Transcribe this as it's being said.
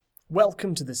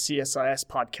Welcome to the CSIS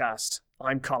podcast.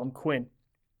 I'm Colin Quinn.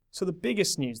 So the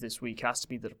biggest news this week has to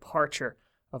be the departure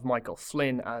of Michael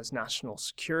Flynn as National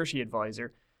Security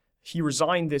Advisor. He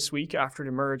resigned this week after it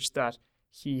emerged that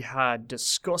he had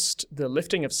discussed the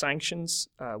lifting of sanctions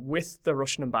with the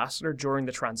Russian ambassador during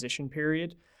the transition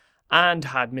period and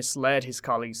had misled his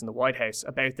colleagues in the White House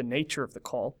about the nature of the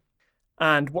call.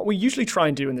 And what we usually try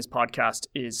and do in this podcast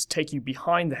is take you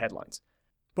behind the headlines.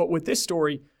 But with this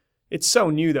story, it's so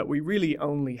new that we really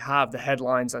only have the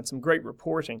headlines and some great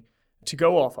reporting to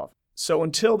go off of. So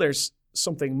until there's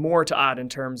something more to add in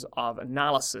terms of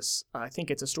analysis, I think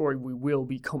it's a story we will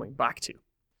be coming back to.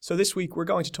 So this week we're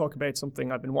going to talk about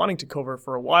something I've been wanting to cover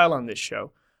for a while on this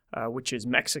show, which is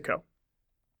Mexico.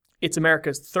 It's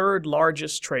America's third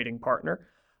largest trading partner,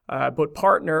 but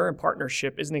partner and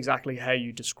partnership isn't exactly how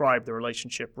you describe the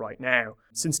relationship right now.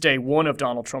 Since day one of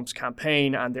Donald Trump's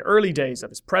campaign and the early days of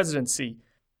his presidency,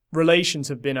 relations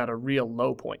have been at a real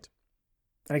low point.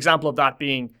 An example of that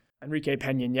being Enrique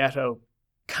Peña Nieto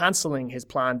cancelling his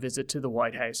planned visit to the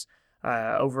White House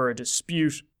over a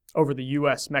dispute over the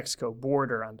US-Mexico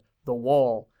border and the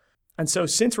wall. And so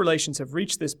since relations have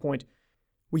reached this point,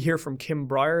 we hear from Kim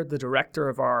Breyer, the director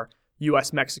of our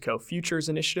US-Mexico Futures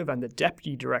Initiative and the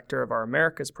deputy director of our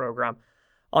Americas program,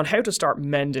 on how to start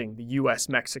mending the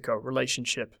US-Mexico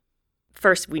relationship.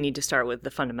 First, we need to start with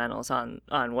the fundamentals on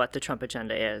what the Trump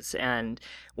agenda is. And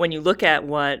when you look at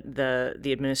what the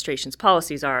administration's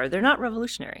policies are, they're not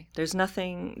revolutionary. There's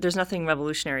nothing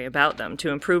revolutionary about them. To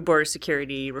improve border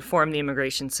security, reform the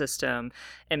immigration system,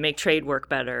 and make trade work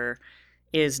better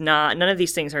is not. None of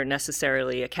these things are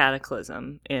necessarily a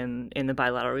cataclysm in the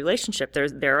bilateral relationship.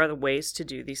 There are the ways to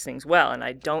do these things well, and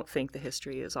I don't think the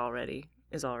history is already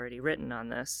written on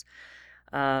this.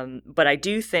 But I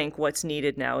do think what's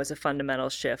needed now is a fundamental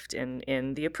shift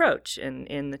in the approach,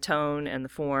 in the tone and the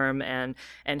form, and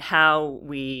how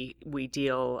we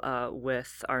deal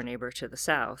with our neighbor to the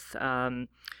south.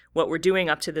 What we're doing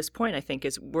up to this point, I think,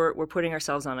 is we're putting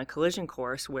ourselves on a collision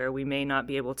course where we may not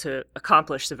be able to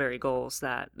accomplish the very goals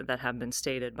that have been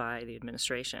stated by the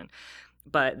administration.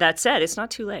 But that said, it's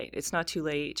not too late. It's not too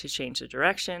late to change the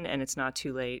direction, and it's not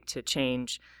too late to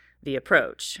change the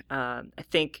approach. I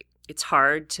think it's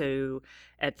hard to,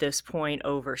 at this point,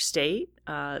 overstate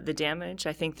the damage.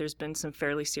 I think there's been some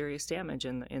fairly serious damage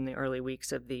in the early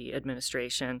weeks of the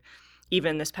administration.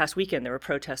 Even this past weekend, there were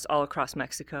protests all across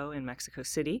Mexico, in Mexico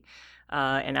City,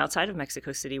 and outside of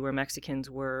Mexico City, where Mexicans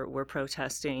were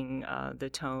protesting the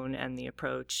tone and the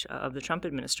approach of the Trump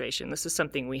administration. This is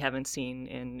something we haven't seen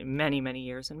in many, many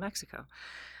years in Mexico.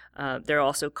 There are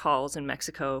also calls in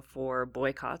Mexico for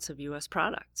boycotts of U.S.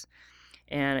 products.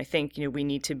 And I think we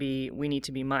need to be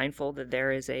mindful that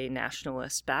there is a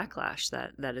nationalist backlash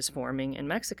that is forming in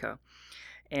Mexico,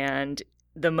 and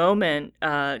the moment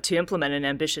to implement an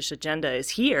ambitious agenda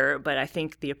is here. But I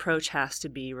think the approach has to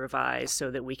be revised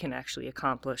so that we can actually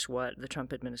accomplish what the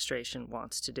Trump administration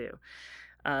wants to do.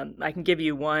 I can give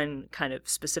you one kind of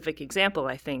specific example,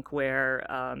 I think, where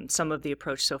some of the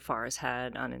approach so far has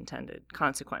had unintended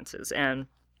consequences. And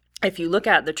if you look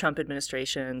at the Trump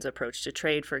administration's approach to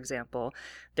trade, for example,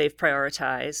 they've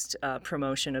prioritized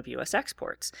promotion of U.S.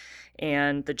 exports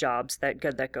and the jobs that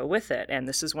go with it. And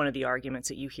this is one of the arguments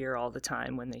that you hear all the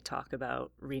time when they talk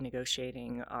about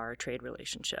renegotiating our trade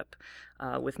relationship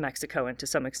with Mexico and to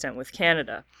some extent with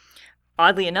Canada.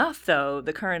 Oddly enough, though,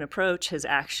 the current approach has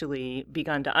actually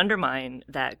begun to undermine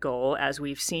that goal. As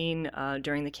we've seen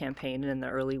during the campaign and in the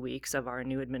early weeks of our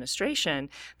new administration,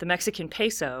 the Mexican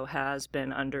peso has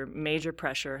been under major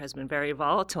pressure, has been very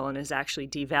volatile, and has actually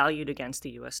devalued against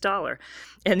the U.S. dollar.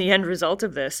 And the end result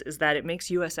of this is that it makes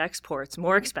U.S. exports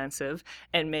more expensive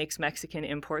and makes Mexican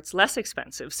imports less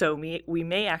expensive. So we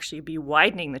may actually be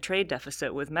widening the trade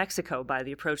deficit with Mexico by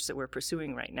the approach that we're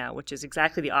pursuing right now, which is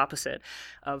exactly the opposite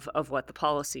of what the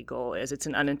policy goal is. It's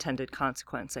an unintended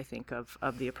consequence, I think,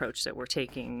 of the approach that we're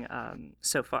taking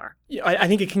so far. Yeah, I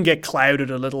think it can get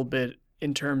clouded a little bit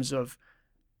in terms of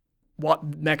what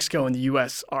Mexico and the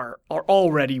U.S. are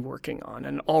already working on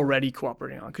and already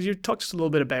cooperating on. Because you talked just a little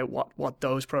bit about what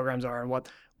those programs are and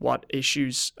what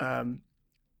issues,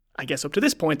 I guess up to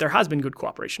this point, there has been good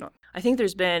cooperation on. I think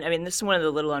there's been, this is one of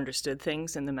the little understood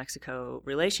things in the Mexico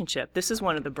relationship. This is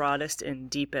one of the broadest and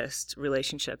deepest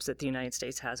relationships that the United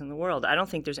States has in the world. I don't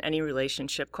think there's any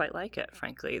relationship quite like it,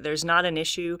 frankly. There's not an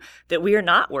issue that we are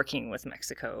not working with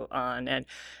Mexico on. And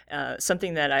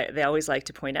something that they always like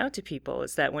to point out to people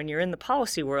is that when you're in the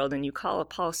policy world and you call a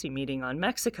policy meeting on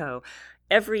Mexico,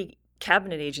 every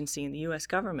cabinet agency in the U.S.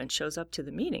 government shows up to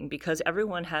the meeting because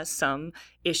everyone has some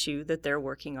issue that they're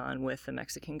working on with the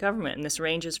Mexican government. And this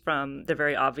ranges from the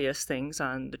very obvious things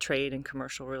on the trade and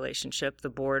commercial relationship, the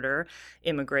border,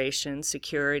 immigration,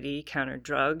 security, counter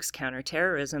drugs, counter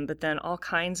terrorism, but then all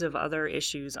kinds of other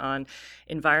issues on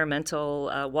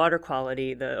environmental water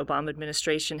quality. The Obama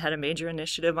administration had a major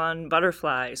initiative on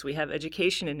butterflies. We have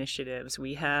education initiatives.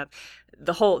 We have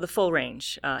the full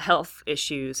range, health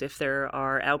issues, if there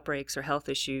are outbreaks or health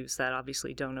issues that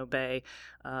obviously don't obey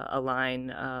a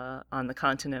line on the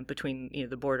continent between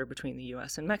the border between the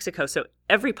U.S. and Mexico. So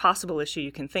every possible issue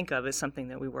you can think of is something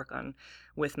that we work on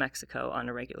with Mexico on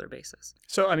a regular basis.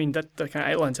 So I mean that kind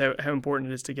of outlines how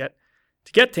important it is to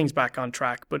get things back on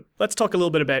track. But let's talk a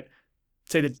little bit about,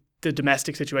 say, the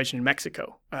domestic situation in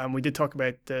Mexico. We did talk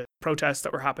about the protests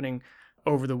that were happening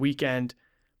over the weekend.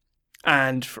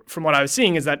 And from what I was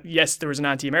seeing is that, yes, there was an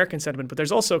anti-American sentiment, but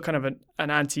there's also kind of an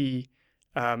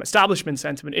anti-establishment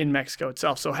sentiment in Mexico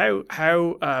itself. So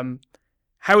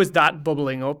how is that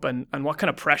bubbling up, and what kind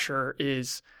of pressure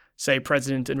is, say,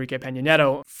 President Enrique Peña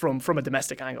Nieto from a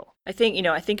domestic angle? I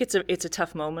think it's a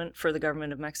tough moment for the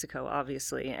government of Mexico,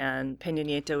 obviously, and Peña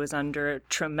Nieto is under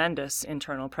tremendous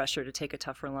internal pressure to take a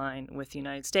tougher line with the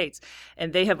United States.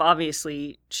 And they have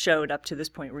obviously showed up to this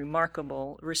point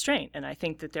remarkable restraint. And I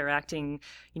think that they're acting,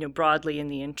 broadly in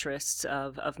the interests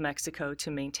of Mexico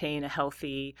to maintain a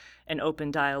healthy and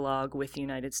open dialogue with the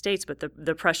United States. But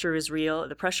the pressure is real.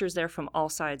 The pressure is there from all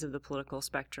sides of the political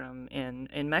spectrum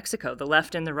in Mexico. The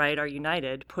left and the right are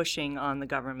united, pushing on the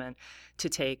government to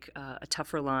take a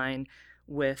tougher line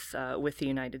with the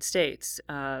United States.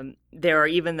 There are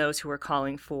even those who are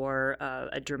calling for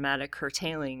a dramatic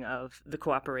curtailing of the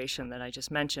cooperation that I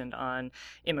just mentioned on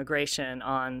immigration,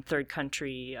 on third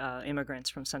country immigrants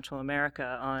from Central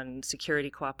America, on security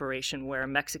cooperation where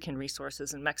Mexican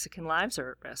resources and Mexican lives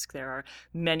are at risk. There are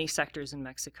many sectors in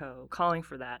Mexico calling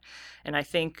for that. And I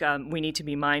think we need to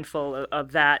be mindful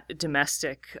of that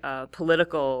domestic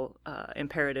political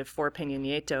imperative for Peña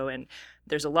Nieto. And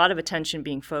there's a lot of attention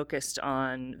being focused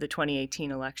on the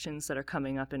 2018 elections that are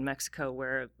coming up in Mexico,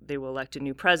 where they will elect a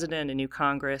new president, a new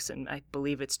Congress, and I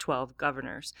believe it's 12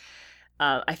 governors.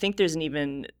 I think there's an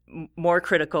even more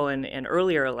critical and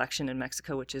earlier election in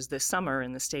Mexico, which is this summer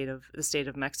in the state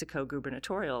of Mexico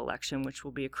gubernatorial election, which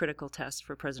will be a critical test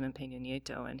for President Peña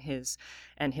Nieto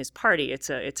and his party. It's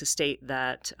a state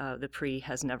that the PRI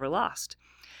has never lost,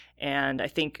 and I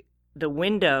think the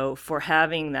window for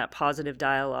having that positive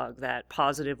dialogue, that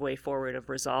positive way forward of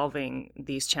resolving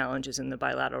these challenges in the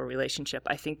bilateral relationship,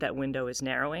 I think that window is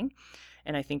narrowing.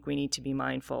 And I think we need to be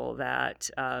mindful that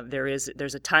there's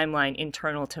a timeline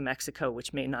internal to Mexico,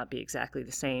 which may not be exactly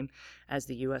the same as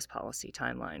the U.S. policy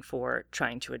timeline for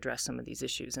trying to address some of these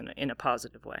issues in a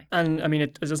positive way. And I mean,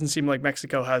 it doesn't seem like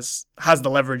Mexico has the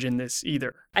leverage in this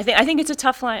either. I think it's a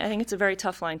tough line. I think it's a very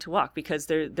tough line to walk, because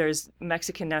there's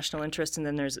Mexican national interest, and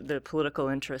then there's the political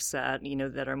interests that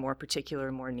that are more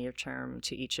particular, more near term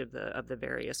to each of the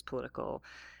various political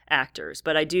actors.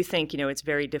 But I do think it's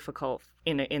very difficult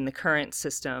in the current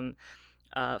system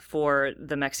for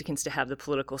the Mexicans to have the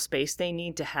political space they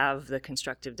need to have the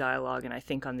constructive dialogue. And I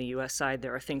think on the U.S. side,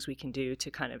 there are things we can do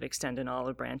to kind of extend an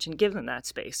olive branch and give them that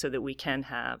space so that we can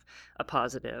have a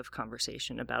positive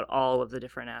conversation about all of the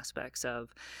different aspects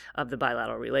of the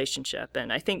bilateral relationship.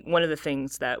 And I think one of the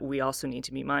things that we also need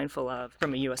to be mindful of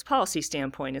from a U.S. policy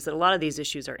standpoint is that a lot of these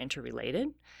issues are interrelated.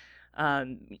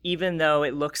 Even though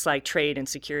it looks like trade and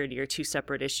security are two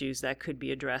separate issues that could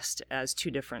be addressed as two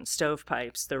different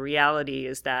stovepipes, the reality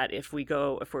is that if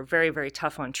we're very, very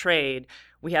tough on trade,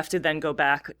 we have to then go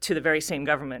back to the very same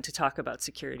government to talk about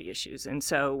security issues. And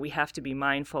so we have to be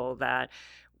mindful that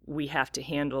we have to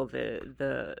handle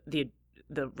the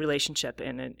relationship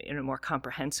in a more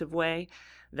comprehensive way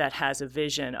that has a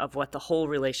vision of what the whole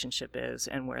relationship is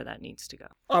and where that needs to go.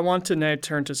 I want to now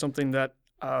turn to something that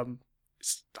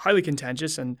is highly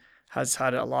contentious and has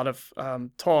had a lot of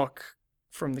talk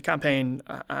from the campaign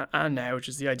and now, which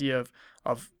is the idea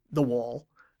of the wall.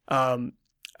 And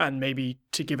maybe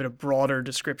to give it a broader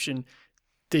description,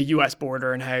 the U.S.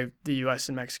 border and how the U.S.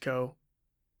 and Mexico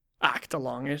act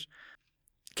along it.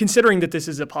 Considering that this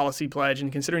is a policy pledge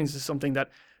and considering this is something that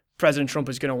President Trump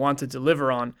is going to want to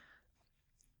deliver on,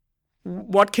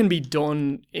 what can be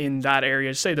done in that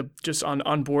area, say just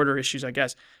on border issues, I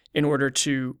guess, in order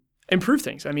to improve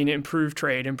things? I mean, improve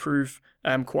trade, improve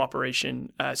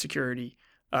cooperation, security,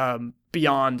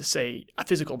 beyond, say, a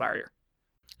physical barrier.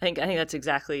 I think that's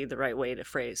exactly the right way to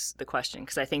phrase the question,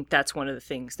 because I think that's one of the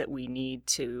things that we need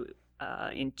to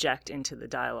inject into the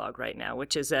dialogue right now,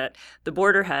 which is that the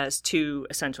border has two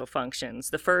essential functions.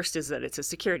 The first is that it's a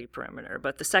security perimeter,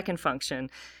 but the second function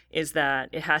is that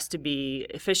it has to be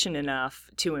efficient enough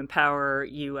to empower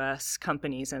U.S.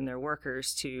 companies and their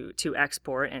workers to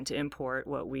export and to import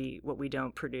what we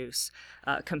don't produce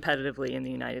competitively in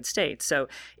the United States. So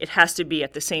it has to be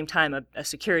at the same time a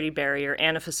security barrier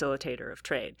and a facilitator of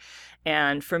trade.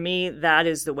 And for me, that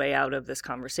is the way out of this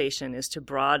conversation, is to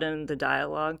broaden the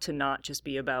dialogue to not just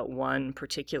be about one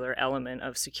particular element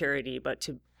of security, but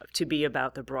to be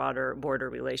about the broader border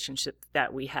relationship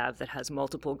that we have that has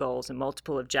multiple goals and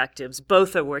multiple objectives,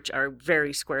 both of which are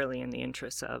very squarely in the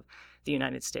interests of the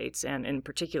United States and in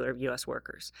particular of U.S.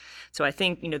 workers. So I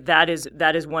think that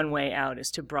is one way out,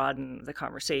 is to broaden the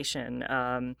conversation.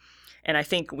 And I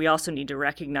think we also need to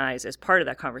recognize as part of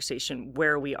that conversation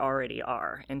where we already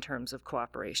are in terms of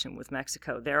cooperation with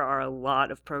Mexico. There are a lot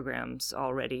of programs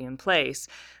already in place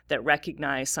that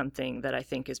recognize something that I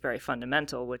think is very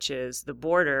fundamental, which is the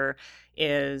border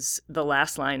is the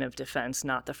last line of defense,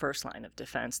 not the first line of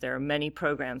defense. There are many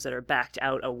programs that are backed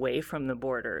out away from the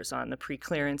borders on the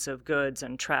pre-clearance of goods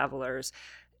and travelers,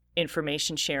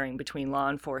 information sharing between law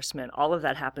enforcement. All of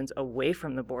that happens away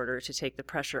from the border to take the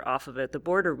pressure off of it. The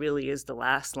border really is the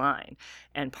last line.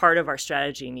 And part of our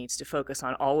strategy needs to focus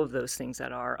on all of those things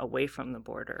that are away from the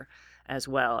border as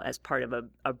well, as part of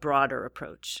a broader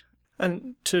approach.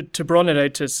 And to broaden it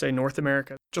out to, say, North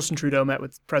America, Justin Trudeau met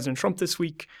with President Trump this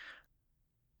week.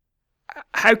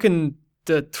 How can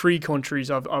the three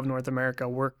countries of North America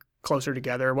work closer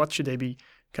together? What should they be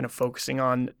kind of focusing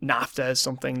on? NAFTA is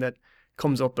something that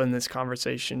comes up in this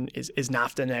conversation. Is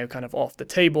NAFTA now kind of off the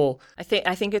table? I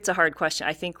think it's a hard question.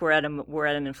 I think we're at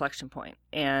an inflection point,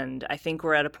 and I think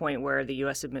we're at a point where the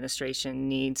U.S. administration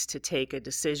needs to take a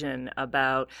decision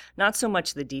about not so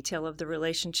much the detail of the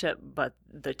relationship, but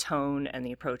the tone and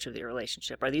the approach of the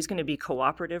relationship. Are these going to be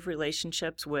cooperative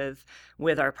relationships with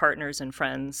our partners and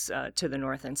friends to the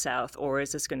north and south, or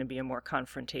is this going to be a more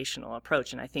confrontational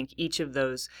approach? And I think each of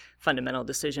those fundamental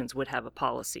decisions would have a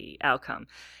policy outcome.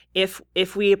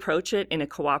 If we approach it in a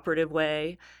cooperative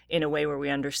way, in a way where we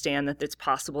understand that it's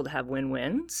possible to have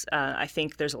win-wins, I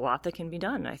think there's a lot that can be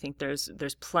done. I think there's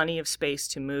plenty of space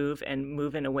to move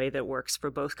in a way that works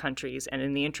for both countries and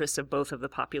in the interests of both of the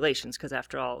populations, because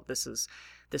after all, this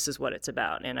is what it's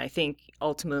about. And I think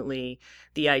ultimately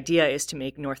the idea is to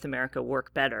make North America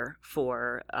work better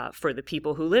for the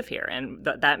people who live here. And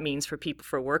that means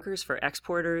for workers, for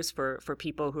exporters, for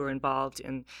people who are involved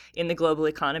in the global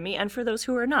economy, and for those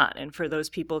who are not, and for those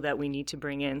people that we need to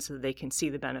bring in so that they can see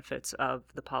the benefits of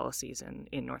the policies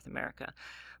in North America.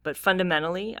 But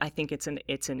fundamentally, I think it's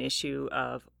an issue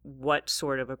of what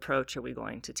sort of approach are we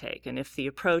going to take. And if the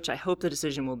approach, I hope the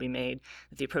decision will be made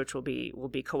that the approach will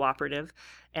be cooperative,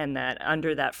 and that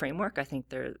under that framework, I think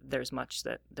there's much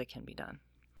that can be done.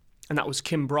 And that was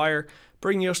Kim Breyer,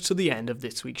 bringing us to the end of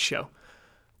this week's show.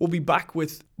 We'll be back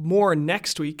with more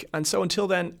next week. And so until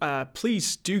then,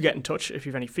 please do get in touch if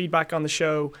you have any feedback on the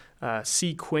show.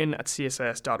 See Quinn at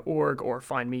csis.org or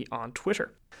find me on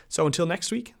Twitter. So until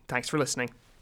next week, thanks for listening.